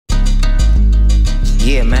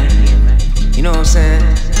Yeah, man. You know what I'm saying?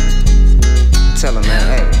 Tell him,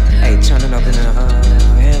 man, hey, turn it up in the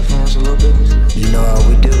headphones a little bit. You know how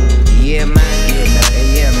we do. Yeah, man. Yeah, man.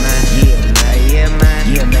 Yeah, man. Yeah,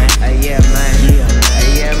 man. Yeah, man. Yeah, man. Yeah, man.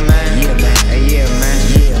 Yeah, man. Yeah, man. Yeah, man. Yeah, man.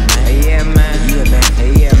 Yeah, man. Yeah, man.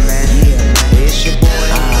 Yeah, man. Yeah, man. It's your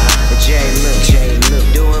boy, Jaylou.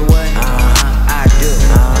 Doing what? I do.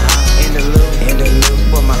 In the loop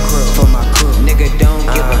for my crew. Nigga, don't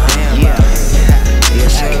give a damn. Yeah.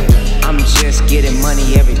 Yes, sir. I'm just getting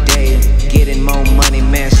money every day. Getting more money,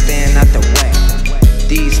 man, stand out the way.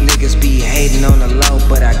 These niggas be hating on the low,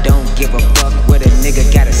 but I don't give a fuck what a nigga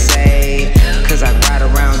gotta say. Cause I ride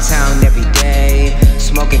around town every day,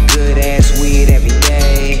 smoking good ass weed every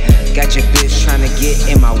day. Got your bitch tryna get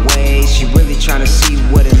in my way. She really tryna see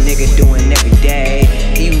what a nigga doing every day.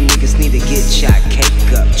 You niggas need to get shot cake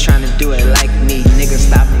up, tryna do it like me. Nigga,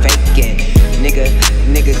 stop faking.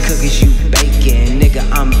 Nigga, cookies you baking. Nigga,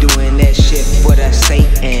 I'm doing that shit for the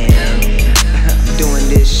Satan. I'm doing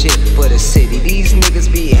this shit for the city. These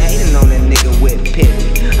niggas be hating on a nigga with pity.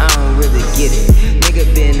 I don't really get it. Nigga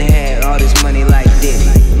been had all this money like Diddy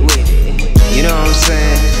with it. You know what I'm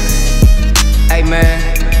saying? Hey, man.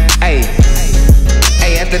 Hey,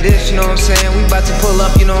 after this, you know what I'm saying? We about to pull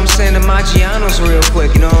up, you know what I'm saying, to MAGGIANOS real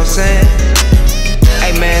quick, you know what I'm saying?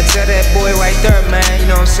 Hey, man, tell that boy right there, man, you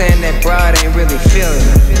know what I'm saying, that broad ain't really feeling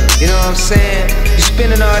it. You know what I'm saying? You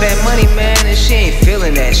spending all that money, man, and she ain't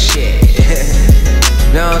feeling that shit.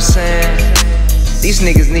 You know what I'm saying? These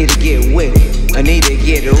niggas need to get with it. I need to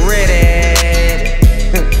get rid of it.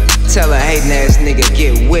 Tell a hating ass nigga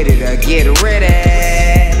get with it or get rid of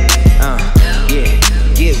it. Yeah.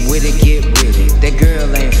 Get with it, get with it. That girl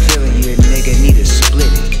ain't feeling you, nigga, need to split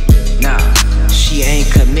it. Nah, she ain't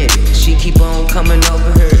committed. She keep on coming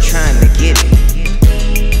over here trying to get it.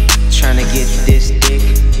 Trying to get this dick.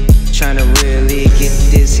 Trying to really get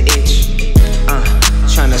this itch.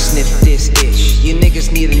 Trying to sniff this itch. You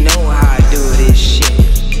niggas need to know how I do this shit.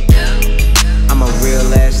 I'm a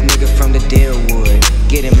real ass nigga from the Dealwood,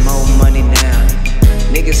 getting more money now.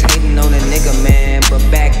 Niggas hating on a nigga, man, but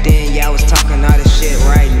back then y'all was talking all this shit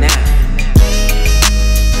right now.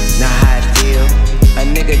 Now how I feel, a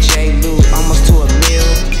nigga Jaylou almost to a mil.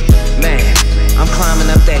 Man, I'm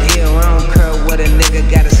climbing up that hill. I don't care what a nigga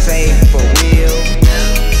gotta say for real.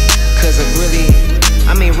 Cause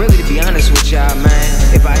really to be honest with y'all,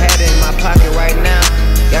 man, if I had it in my pocket right now,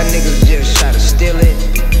 y'all niggas just try to steal it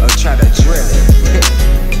or try to drill it.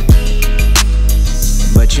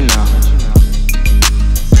 But you know,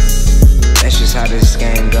 that's just how this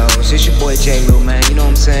game goes. It's your boy Jaylou, man, you know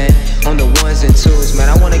what I'm saying? On the ones and twos, man,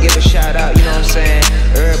 I wanna give a shout out, you know what I'm saying?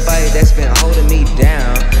 Everybody that's been holding me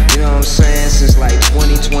down, you know what I'm saying? Since like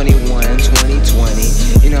 2021,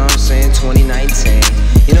 2020, you know what I'm saying? 2019,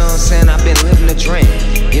 you know what I'm saying? I've been living the dream,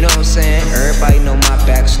 you know what I'm saying? Everybody know my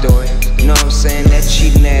backstory, you know what I'm saying? That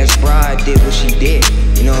cheating ass bride did what she did,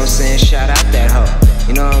 you know what I'm saying? Shout out that hoe,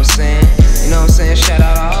 you know what I'm saying? You know what I'm saying? Shout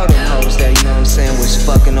out all them hoes that, you know what I'm saying, was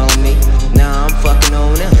fucking on me. Now I'm fucking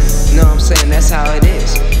on them. You know what I'm saying? That's how it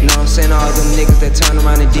is. You know what I'm saying? All them niggas that turned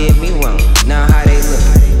around and did me wrong. Now how they look.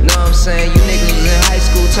 You know what I'm saying? You niggas was in high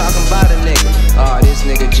school talking about a nigga. Oh, this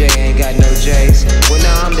nigga Jay ain't got no J's. Well,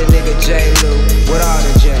 now I'm the nigga Jaylou with all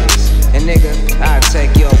the J's. And nigga, I'll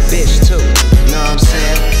take your bitch too. You know what I'm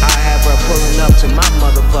saying? I'll have her pulling up to my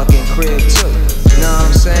motherfucking crib too. You know what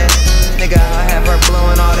I'm saying? Nigga, I'll have her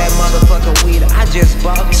blowing all that motherfucking weed I just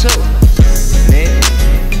bought too. Nigga.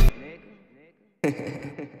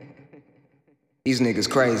 These niggas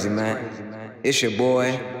crazy, man. It's your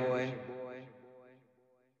boy,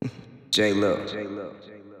 Jaylou.